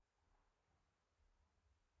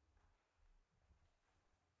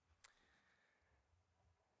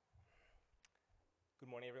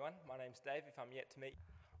morning, everyone. My name's Dave, if I'm yet to meet you.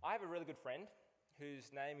 I have a really good friend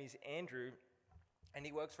whose name is Andrew, and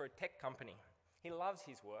he works for a tech company. He loves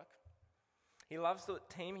his work. He loves the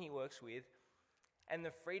team he works with and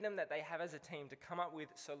the freedom that they have as a team to come up with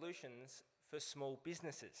solutions for small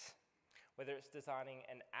businesses, whether it's designing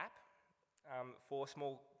an app for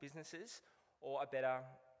small businesses or a better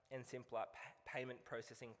and simpler payment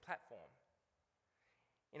processing platform.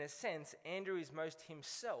 In a sense, Andrew is most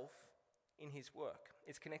himself in his work.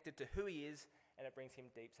 It's connected to who he is, and it brings him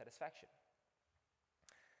deep satisfaction.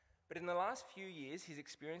 But in the last few years, his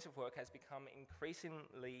experience of work has become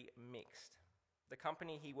increasingly mixed. The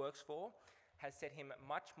company he works for has set him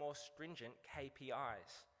much more stringent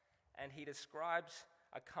KPIs, and he describes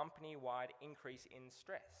a company-wide increase in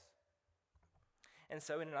stress. And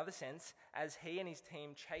so in another sense, as he and his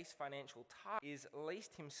team chase financial targets, he is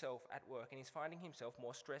least himself at work and he's finding himself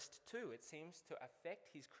more stressed too. It seems to affect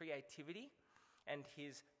his creativity and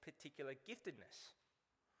his particular giftedness.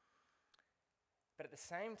 But at the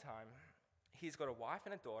same time, he's got a wife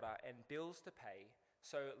and a daughter and bills to pay,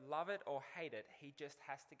 so love it or hate it, he just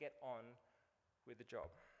has to get on with the job.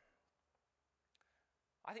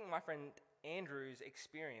 I think my friend Andrew's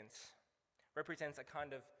experience represents a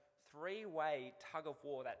kind of three-way tug of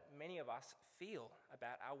war that many of us feel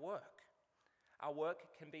about our work. Our work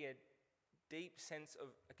can be it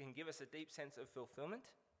can give us a deep sense of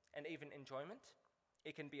fulfillment and even enjoyment.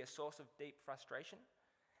 It can be a source of deep frustration.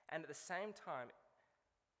 And at the same time,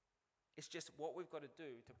 it's just what we've got to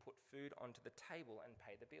do to put food onto the table and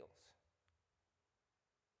pay the bills.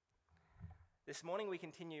 This morning we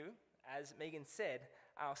continue, as Megan said,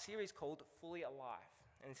 our series called Fully Alive.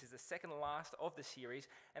 And this is the second last of the series.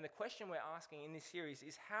 And the question we're asking in this series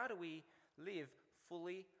is, how do we live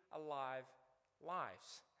fully alive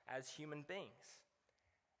lives as human beings?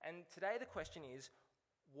 And today the question is,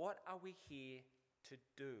 what are we here to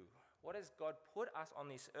do? What has God put us on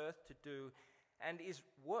this earth to do? And is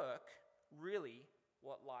work really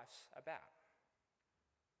what life's about?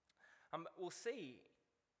 We'll see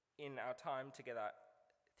in our time together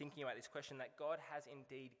thinking about this question that God has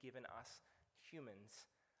indeed given us humans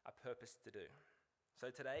a purpose to do. So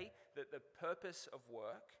today, the purpose of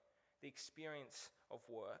work, the experience of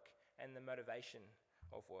work, and the motivation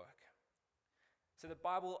of work. So the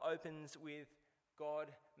Bible opens with God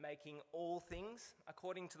making all things.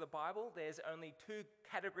 According to the Bible, there's only two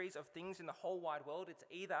categories of things in the whole wide world. It's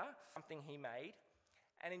either something he made,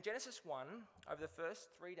 and in Genesis 1, over the first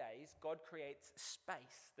 3 days, God creates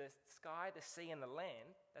space, the sky, the sea, and the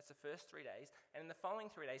land. That's the first 3 days. And in the following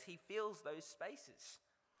 3 days, he fills those spaces.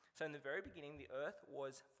 So in the very beginning, the earth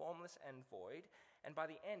was formless and void, and by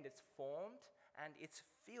the end, it's formed and it's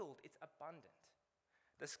filled, it's abundant.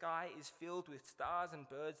 The sky is filled with stars and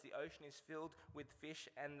birds, the ocean is filled with fish,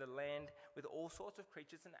 and the land with all sorts of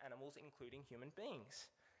creatures and animals, including human beings.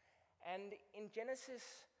 And in Genesis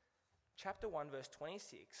chapter 1, verse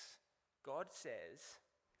 26, God says,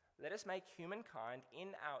 "Let us make humankind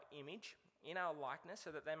in our image, in our likeness,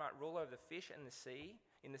 so that they might rule over the fish and the sea,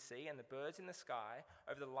 and the birds in the sky,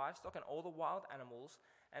 over the livestock and all the wild animals,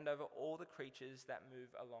 and over all the creatures that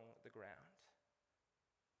move along the ground."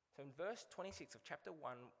 So in verse 26 of chapter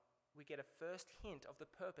 1, we get a first hint of the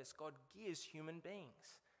purpose God gives human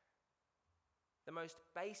beings. The most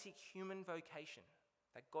basic human vocation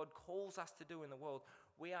that God calls us to do in the world.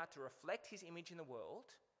 We are to reflect his image in the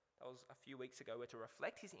world. That was a few weeks ago. We're to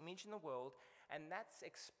reflect his image in the world, and that's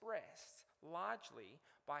expressed largely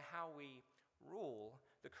by how we rule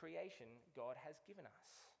the creation God has given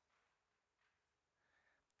us.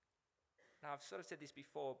 Now, I've sort of said this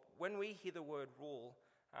before. When we hear the word rule,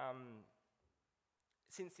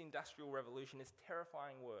 since the Industrial Revolution, it's a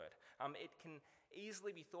terrifying word. It can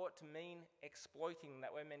easily be thought to mean exploiting,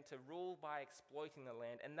 that we're meant to rule by exploiting the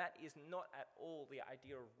land, and that is not at all the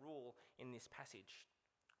idea of rule in this passage.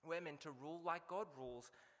 We're meant to rule like God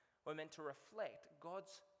rules. We're meant to reflect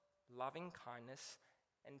God's loving kindness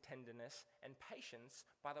and tenderness and patience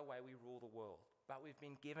by the way we rule the world. But we've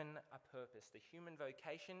been given a purpose. The human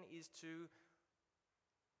vocation is to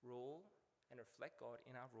rule and reflect God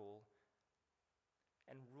in our rule.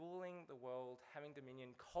 And ruling the world, having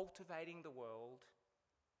dominion, cultivating the world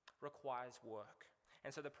requires work.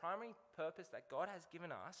 And so the primary purpose that God has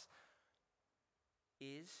given us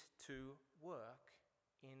is to work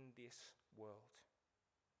in this world.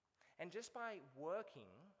 And just by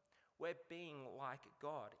working, we're being like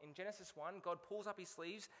God. In Genesis 1, God pulls up his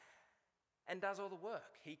sleeves and does all the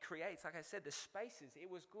work. He creates, like I said, the spaces. It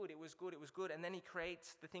was good, it was good, it was good. And then he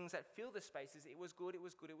creates the things that fill the spaces. It was good, it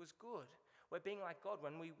was good, it was good. We're being like God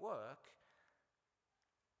when we work.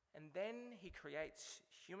 And then he creates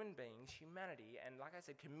human beings, humanity, and like I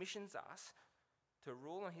said, commissions us to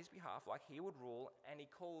rule on his behalf like he would rule, and he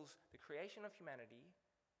calls the creation of humanity,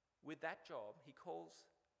 with that job, he calls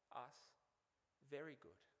us very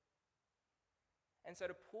good. And so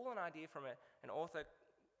to pull an idea from an author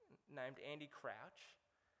named Andy Crouch,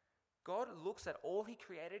 God looks at all he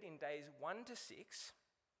created in days 1 to 6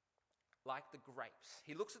 like the grapes.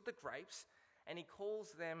 He looks at the grapes and he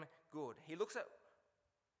calls them good. He looks at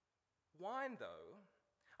wine, though,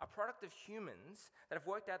 a product of humans that have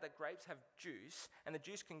worked out that grapes have juice and the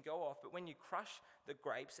juice can go off, but when you crush the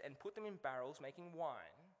grapes and put them in barrels making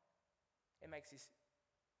wine, it makes this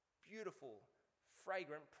beautiful,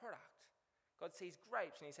 fragrant product. God sees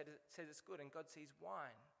grapes and he says it's good, and God sees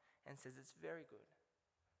wine and says it's very good.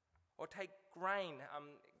 Or take grain.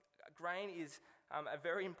 Grain is a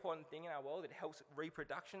very important thing in our world. It helps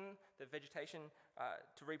reproduction, the vegetation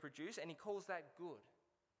to reproduce, and he calls that good.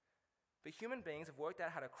 But human beings have worked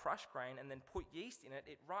out how to crush grain and then put yeast in it.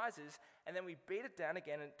 It rises, and then we beat it down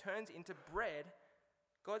again, and it turns into bread.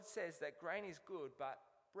 God says that grain is good, but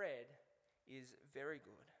bread is very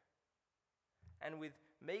good. And with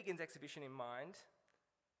Megan's exhibition in mind,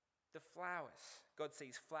 the flowers. God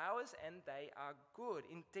sees flowers and they are good.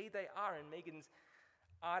 Indeed they are. In Megan's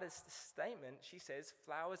artist statement, she says,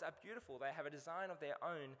 flowers are beautiful. They have a design of their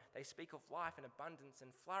own. They speak of life and abundance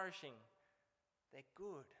and flourishing. They're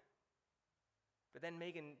good. But then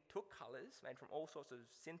Megan took colours made from all sorts of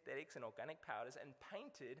synthetics and organic powders and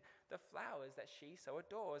painted the flowers that she so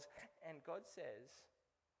adores. And God says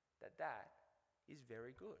that that is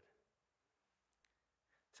very good.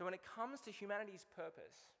 So when it comes to humanity's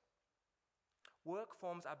purpose, work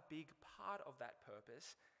forms a big part of that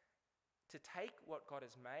purpose, to take what God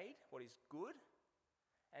has made, what is good,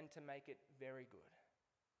 and to make it very good.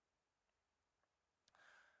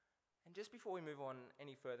 And just before we move on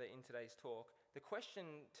any further in today's talk, the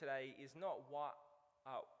question today is not what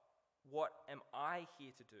am I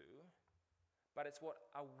here to do, but it's what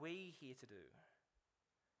are we here to do.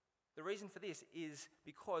 The reason for this is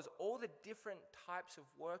because all the different types of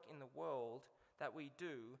work in the world that we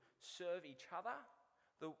do serve each other,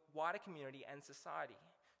 the wider community, and society.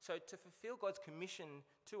 So to fulfill God's commission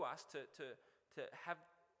to us to have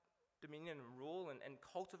dominion and rule and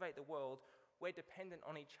cultivate the world, we're dependent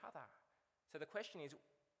on each other. So the question is,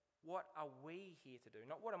 what are we here to do?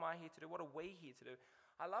 Not what am I here to do, what are we here to do?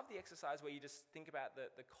 I love the exercise where you just think about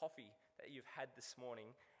the coffee that you've had this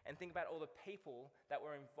morning and think about all the people that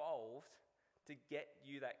were involved to get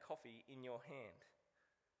you that coffee in your hand.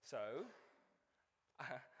 So,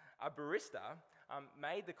 a barista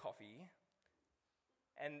made the coffee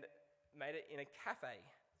and made it in a cafe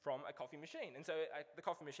from a coffee machine. And so the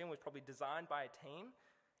coffee machine was probably designed by a team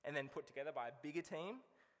and then put together by a bigger team.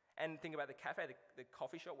 And think about the cafe, the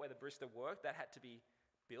coffee shop where the barista worked, that had to be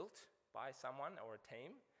built by someone or a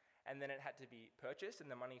team. And then it had to be purchased,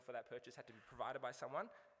 and the money for that purchase had to be provided by someone.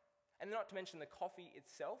 And not to mention the coffee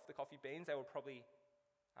itself, the coffee beans, they were probably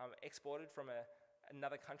exported from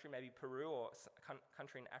another country, maybe Peru or a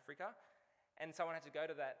country in Africa. And someone had to go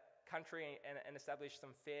to that country and establish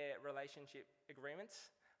some fair relationship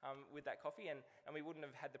agreements with that coffee. And we wouldn't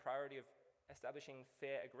have had the priority of establishing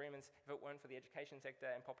fair agreements if it weren't for the education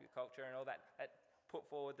sector and popular culture and all that put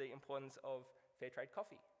forward the importance of fair trade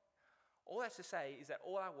coffee. All that's to say is that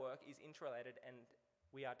all our work is interrelated and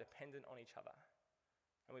we are dependent on each other.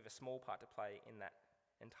 And we have a small part to play in that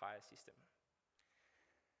entire system.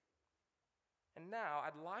 And now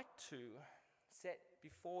I'd like to set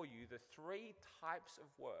before you the 3 types of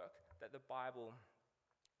work that the Bible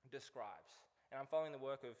describes. And I'm following the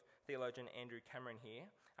work of theologian Andrew Cameron here.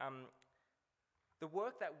 The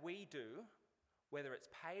work that we do, whether it's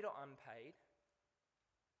paid or unpaid,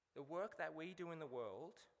 the work that we do in the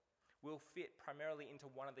world will fit primarily into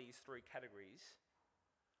one of these 3 categories,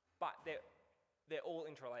 but they're all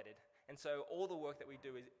interrelated. And so all the work that we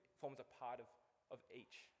do forms a part of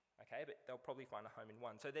each, okay? But they'll probably find a home in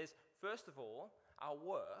one. So there's, first of all, our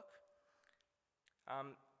work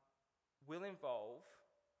will involve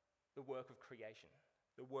the work of creation,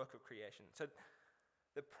 the work of creation. So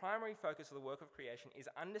the primary focus of the work of creation is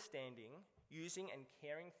understanding, using, and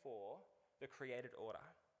caring for the created order.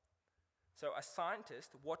 So a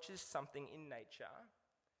scientist watches something in nature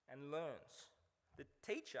and learns. The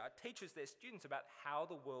teacher teaches their students about how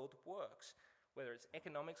the world works, whether it's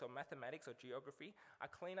economics or mathematics or geography. A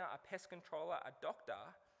cleaner, a pest controller, a doctor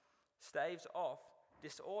staves off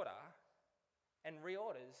disorder and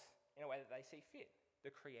reorders in a way that they see fit, the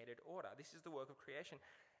created order. This is the work of creation.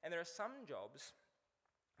 And there are some jobs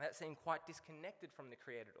that seem quite disconnected from the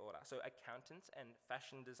created order. So accountants and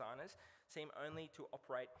fashion designers seem only to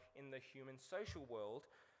operate in the human social world,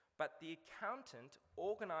 but the accountant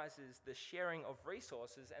organizes the sharing of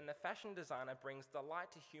resources, and the fashion designer brings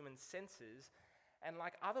delight to human senses. And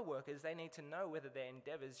like other workers, they need to know whether their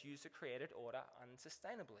endeavors use the created order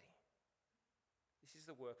unsustainably. This is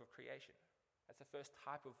the work of creation. That's the first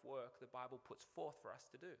type of work the Bible puts forth for us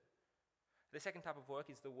to do. The second type of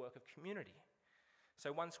work is the work of community.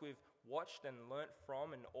 So once we've watched and learnt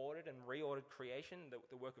from and ordered and reordered creation,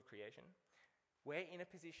 the work of creation, we're in a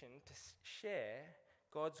position to share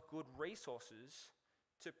God's good resources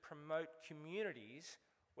to promote communities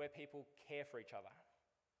where people care for each other.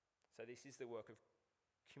 So this is the work of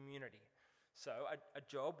community. So a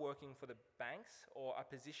job working for the banks or a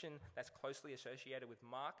position that's closely associated with the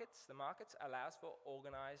markets allows for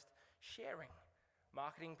organised sharing.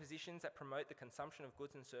 Marketing positions that promote the consumption of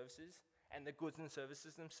goods and services, and the goods and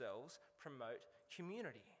services themselves promote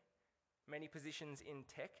community. Many positions in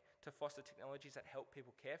tech to foster technologies that help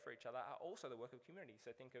people care for each other are also the work of community.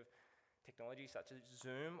 So think of technology such as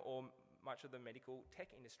Zoom or much of the medical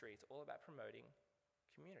tech industry. It's all about promoting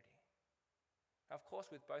community. Now, of course,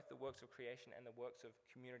 with both the works of creation and the works of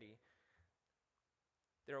community,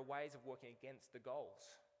 there are ways of working against the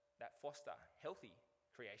goals that foster healthy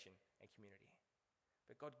creation and community.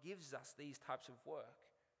 But God gives us these types of work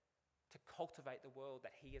to cultivate the world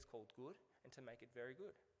that he has called good and to make it very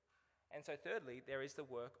good. And so thirdly, there is the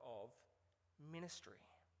work of ministry.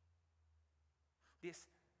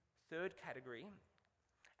 This third category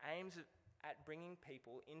aims at bringing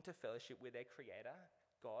people into fellowship with their Creator,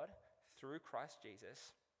 God, through Christ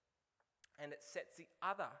Jesus, and it sets the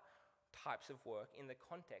other types of work in the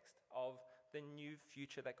context of the new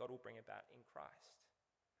future that God will bring about in Christ,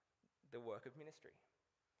 the work of ministry.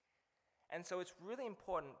 And so it's really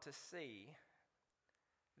important to see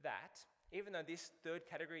that even though this third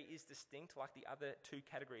category is distinct like the other two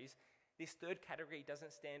categories, this third category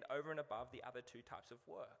doesn't stand over and above the other two types of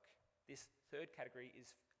work. This third category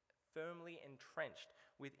is firmly entrenched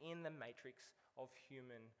within the matrix of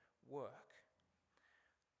human work.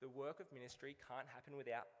 The work of ministry can't happen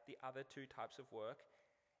without the other two types of work.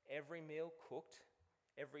 Every meal cooked,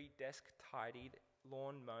 every desk tidied,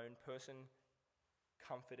 lawn mown, person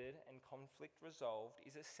comforted, and conflict resolved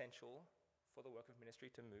is essential for the work of ministry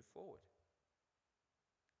to move forward.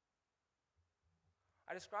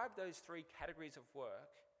 I described those three categories of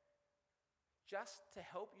work just to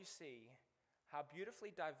help you see how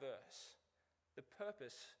beautifully diverse the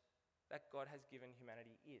purpose that God has given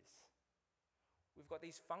humanity is. We've got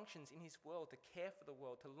these functions in his world to care for the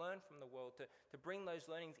world, to learn from the world, to bring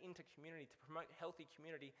those learnings into community, to promote healthy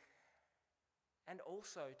community, and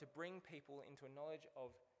also to bring people into a knowledge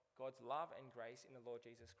of God's love and grace in the Lord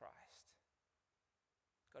Jesus Christ.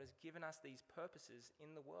 God has given us these purposes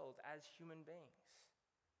in the world as human beings.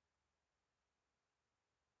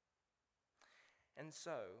 And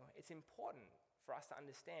so it's important for us to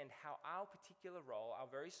understand how our particular role, our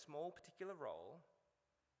very small particular role,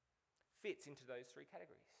 fits into those three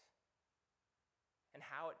categories. And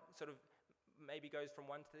how it sort of maybe goes from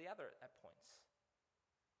one to the other at points.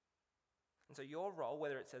 And so your role,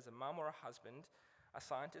 whether it's as a mum or a husband, a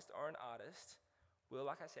scientist or an artist, will,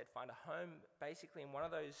 like I said, find a home basically in one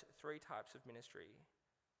of those three types of ministry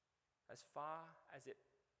as far as it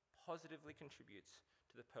positively contributes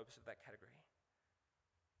to the purpose of that category.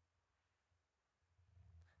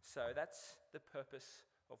 So that's the purpose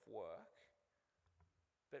of work.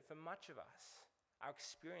 But for much of us, our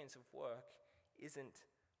experience of work isn't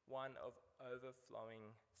one of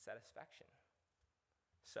overflowing satisfaction.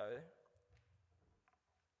 So,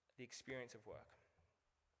 the experience of work.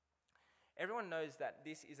 Everyone knows that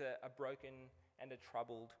this is a broken and a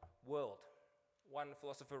troubled world. One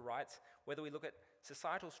philosopher writes, whether we look at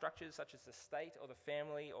societal structures such as the state or the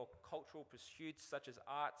family, or cultural pursuits such as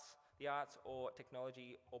the arts or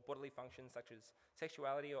technology, or bodily functions such as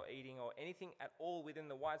sexuality or eating, or anything at all within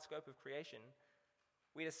the wide scope of creation,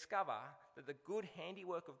 we discover that the good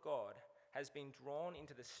handiwork of God has been drawn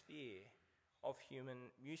into the sphere of human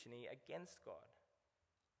mutiny against God.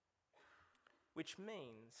 Which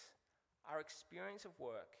means our experience of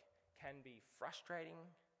work can be frustrating,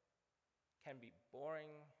 can be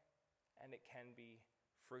boring, and it can be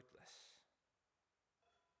fruitless.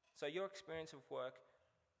 So your experience of work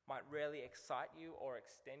might rarely excite you or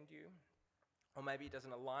extend you, or maybe it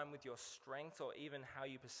doesn't align with your strengths or even how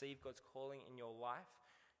you perceive God's calling in your life.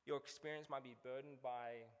 Your experience might be burdened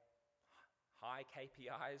by high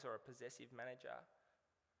KPIs or a possessive manager.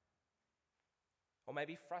 Or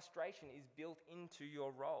maybe frustration is built into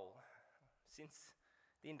your role. Since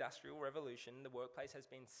the Industrial Revolution, the workplace has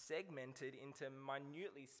been segmented into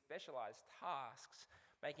minutely specialized tasks,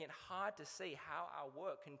 making it hard to see how our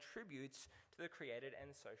work contributes to the created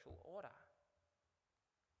and social order.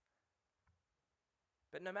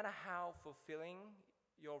 But no matter how fulfilling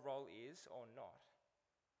your role is or not,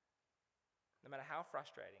 no matter how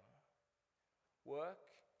frustrating, work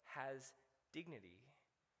has dignity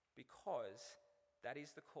because that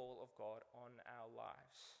is the call of God on our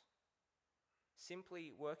lives.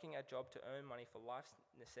 Simply working a job to earn money for life's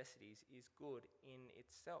necessities is good in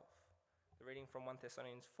itself. The reading from 1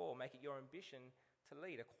 Thessalonians 4, make it your ambition to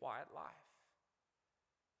lead a quiet life.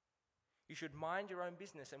 You should mind your own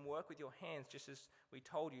business and work with your hands just as we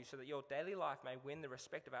told you, so that your daily life may win the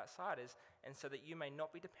respect of outsiders and so that you may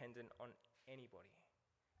not be dependent on anybody.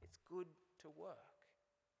 It's good to work,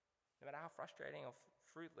 no matter how frustrating or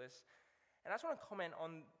fruitless. And I just want to comment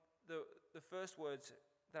on the first words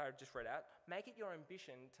that I just read out. Make it your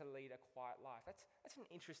ambition to lead a quiet life. That's an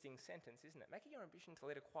interesting sentence, isn't it? Make it your ambition to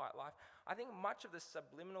lead a quiet life. I think much of the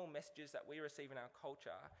subliminal messages that we receive in our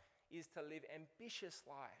culture is to live ambitious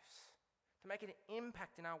lives, to make an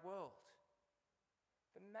impact in our world.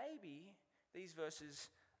 But maybe these verses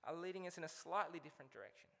are leading us in a slightly different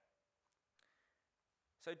direction.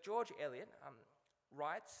 So George Eliot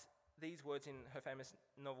writes these words in her famous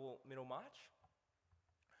novel Middlemarch.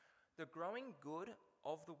 The growing good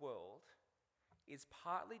of the world is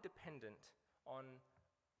partly dependent on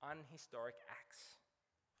unhistoric acts,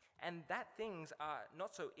 and that things are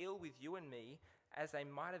not so ill with you and me as they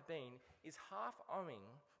might have been is half owing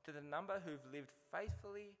to the number who've lived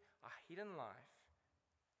faithfully a hidden life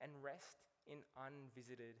and rest in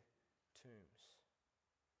unvisited tombs.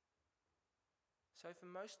 So for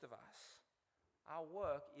most of us, our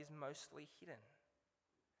work is mostly hidden.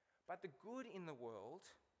 But the good in the world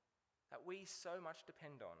that we so much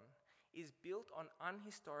depend on is built on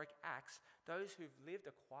unhistoric acts, those who've lived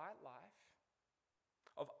a quiet life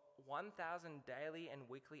of 1,000 daily and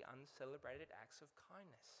weekly uncelebrated acts of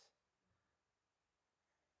kindness.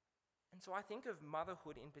 And so I think of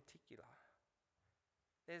motherhood in particular.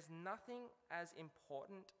 There's nothing as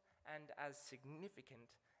important and as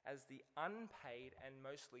significant as the unpaid and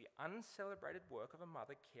mostly uncelebrated work of a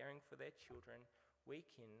mother caring for their children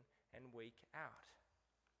week in and week out.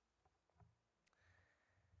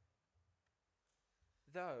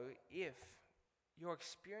 Though, if your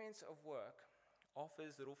experience of work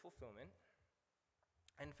offers little fulfillment,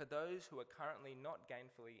 and for those who are currently not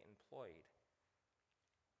gainfully employed,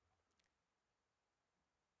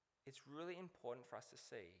 it's really important for us to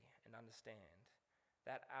see and understand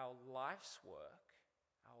that our life's work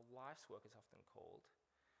is often called,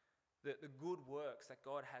 the good works that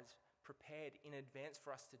God has prepared in advance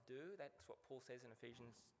for us to do, that's what Paul says in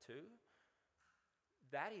Ephesians 2,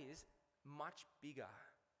 that is much bigger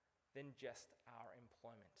than just our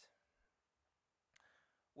employment.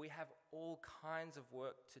 We have all kinds of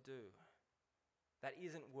work to do that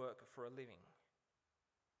isn't work for a living.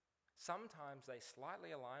 Sometimes they slightly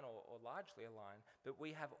align or largely align, but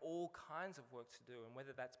we have all kinds of work to do, and whether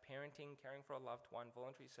that's parenting, caring for a loved one,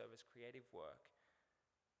 voluntary service, creative work.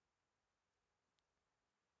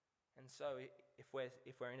 And so if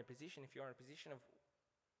you're in a position of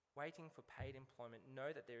waiting for paid employment, know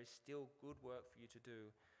that there is still good work for you to do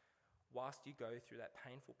whilst you go through that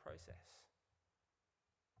painful process.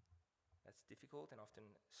 That's difficult and often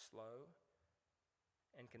slow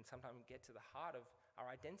and can sometimes get to the heart of our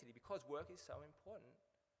identity, because work is so important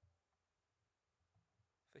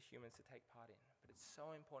for humans to take part in. But it's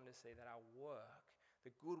so important to see that our work,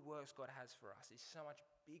 the good works God has for us, is so much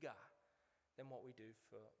bigger than what we do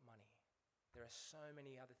for money. There are so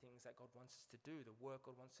many other things that God wants us to do, the work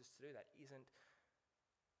God wants us to do that isn't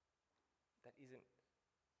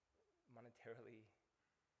monetarily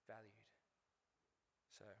valued.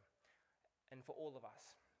 So, and for all of us,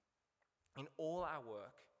 in all our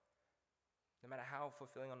work, no matter how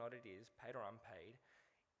fulfilling or not it is, paid or unpaid,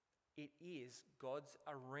 it is God's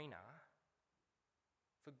arena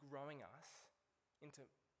for growing us into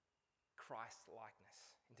Christ's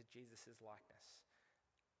likeness, into Jesus' likeness.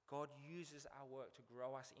 God uses our work to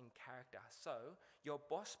grow us in character. So your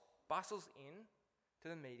boss bustles in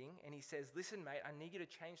to the meeting and he says, listen, mate, I need you to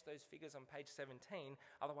change those figures on page 17,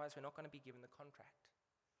 otherwise we're not going to be given the contract.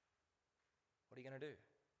 What are you going to do?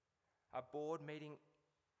 A board meeting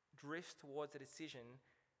drifts towards a decision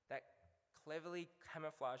that cleverly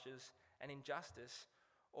camouflages an injustice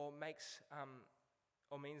or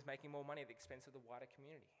means making more money at the expense of the wider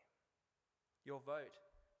community. Your vote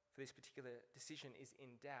for this particular decision is in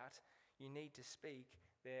doubt. You need to speak.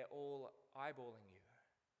 They're all eyeballing you.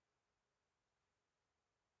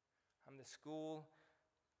 The school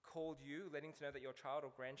called you, letting to know that your child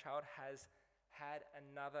or grandchild has had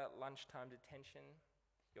another lunchtime detention.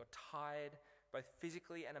 You're tired, both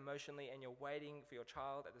physically and emotionally, and you're waiting for your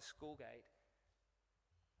child at the school gate.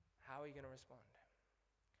 How are you going to respond?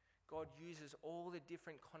 God uses all the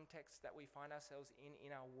different contexts that we find ourselves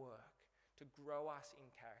in our work to grow us in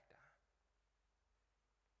character.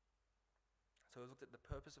 So we looked at the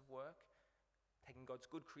purpose of work, taking God's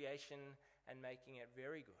good creation and making it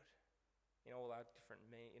very good in all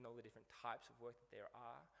the different types of work that there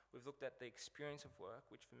are. We've looked at the experience of work,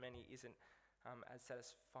 which for many isn't as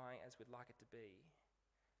satisfying as we'd like it to be,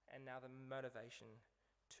 and now the motivation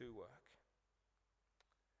to work.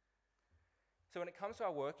 So when it comes to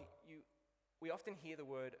our work, we often hear the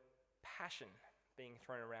word passion being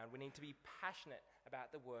thrown around. We need to be passionate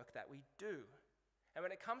about the work that we do. And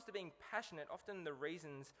when it comes to being passionate, often the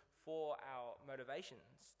reasons for our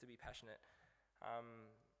motivations to be passionate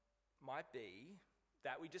might be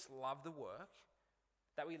that we just love the work,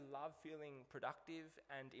 that we love feeling productive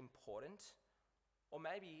and important, or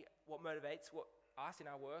maybe what motivates us in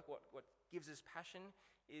our work, what gives us passion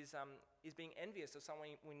is being envious of someone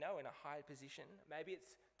we know in a high position. Maybe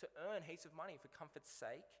it's to earn heaps of money for comfort's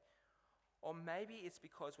sake, or maybe it's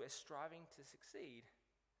because we're striving to succeed,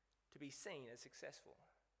 to be seen as successful.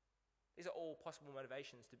 These are all possible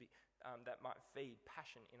motivations that might feed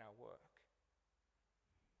passion in our work.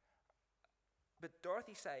 But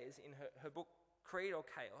Dorothy Sayers, in her book Creed or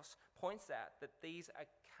Chaos, points out that these are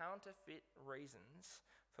counterfeit reasons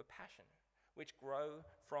for passion, which grow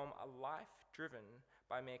from a life driven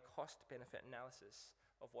by mere cost-benefit analysis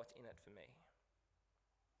of what's in it for me.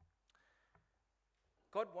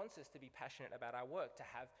 God wants us to be passionate about our work, to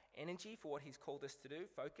have energy for what he's called us to do,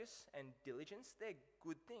 focus and diligence. They're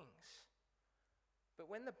good things. But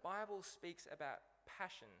when the Bible speaks about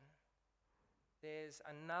passion, there's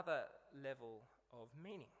another level of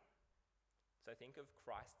meaning. So think of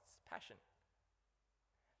Christ's passion.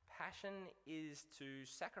 Passion is to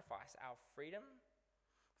sacrifice our freedom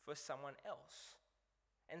for someone else.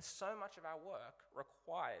 And so much of our work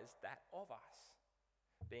requires that of us.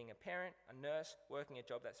 Being a parent, a nurse, working a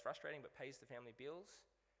job that's frustrating but pays the family bills,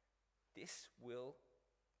 this will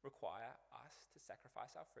require us to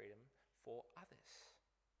sacrifice our freedom for others.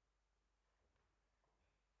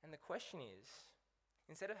 And the question is,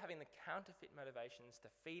 instead of having the counterfeit motivations to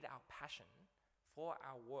feed our passion for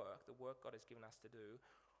our work, the work God has given us to do,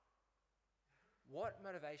 what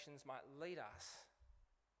motivations might lead us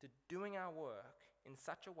to doing our work in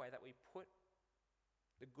such a way that we put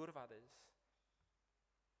the good of others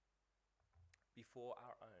before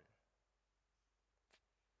our own?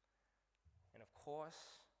 And of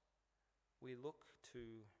course, we look to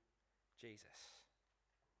Jesus.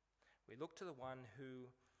 We look to the one who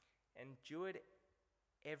endured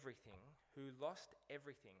everything, who lost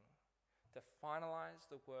everything to finalize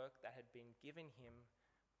the work that had been given him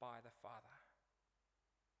by the Father.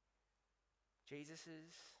 Jesus'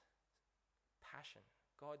 passion,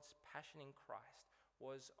 God's passion in Christ,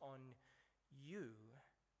 was on you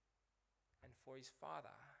and for his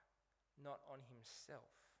Father, not on himself.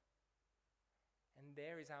 And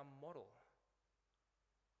there is our model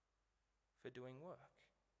for doing work.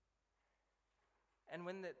 And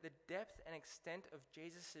when the depth and extent of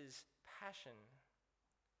Jesus' passion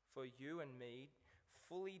for you and me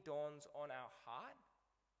fully dawns on our heart,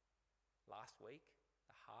 last week,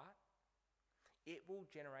 the heart, it will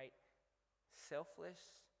generate selfless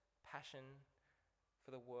passion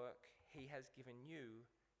for the work he has given you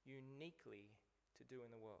uniquely to do in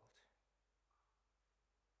the world.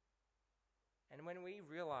 And when we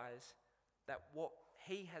realize that what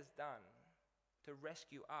he has done to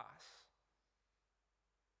rescue us,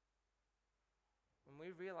 when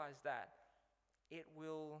we realize that, it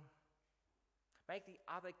will make the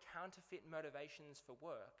other counterfeit motivations for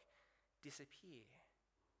work disappear.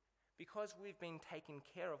 Because we've been taken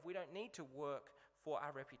care of, we don't need to work for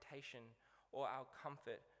our reputation or our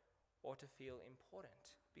comfort or to feel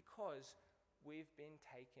important, because we've been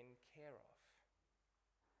taken care of.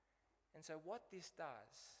 And so what this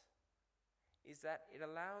does is that it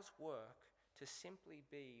allows work to simply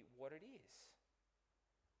be what it is.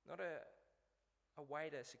 Not a way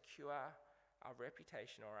to secure our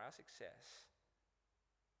reputation or our success,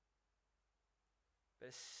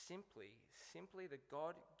 but simply the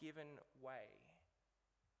God-given way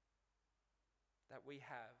that we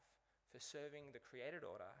have for serving the created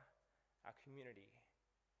order, our community,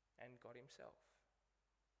 and God himself.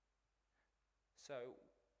 So,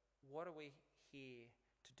 what are we here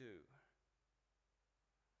to do?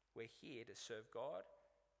 We're here to serve God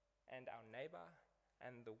and our neighbour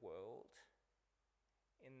and the world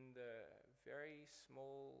in the very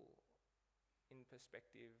small, in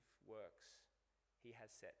perspective works he has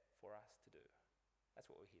set for us to do. That's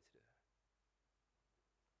what we're here to do.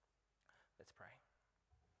 Let's pray.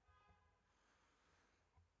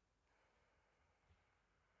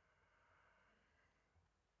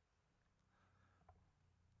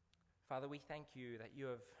 Father, we thank you that you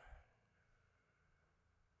have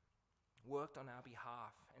worked on our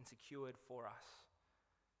behalf and secured for us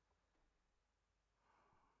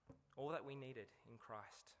all that we needed in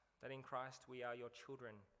Christ. That in Christ we are your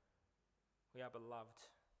children. We are beloved.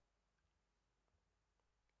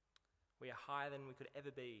 We are higher than we could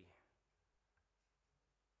ever be.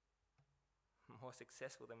 More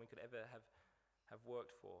successful than we could ever have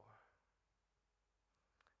worked for.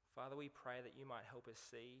 Father, we pray that you might help us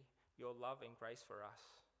see your love and grace for us,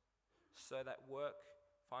 so that work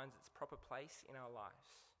finds its proper place in our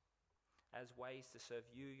lives as ways to serve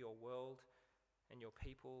you, your world, and your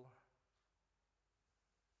people,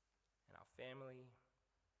 and our family.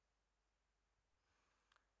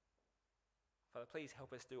 Father, please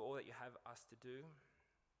help us do all that you have us to do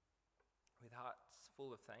with hearts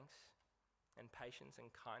full of thanks and patience and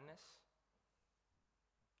kindness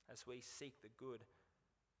as we seek the good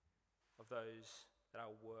of those that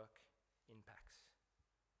our work impacts.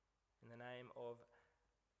 In the name of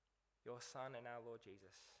your Son and our Lord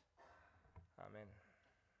Jesus. Amen.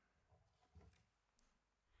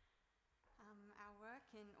 Our work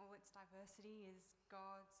in all its diversity is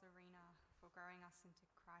God's arena for growing us into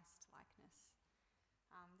Christ-likeness.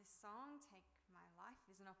 This song, Take My Life,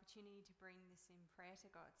 is an opportunity to bring this in prayer to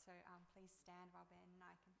God. So please stand while Ben and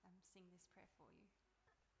I can sing this prayer for you.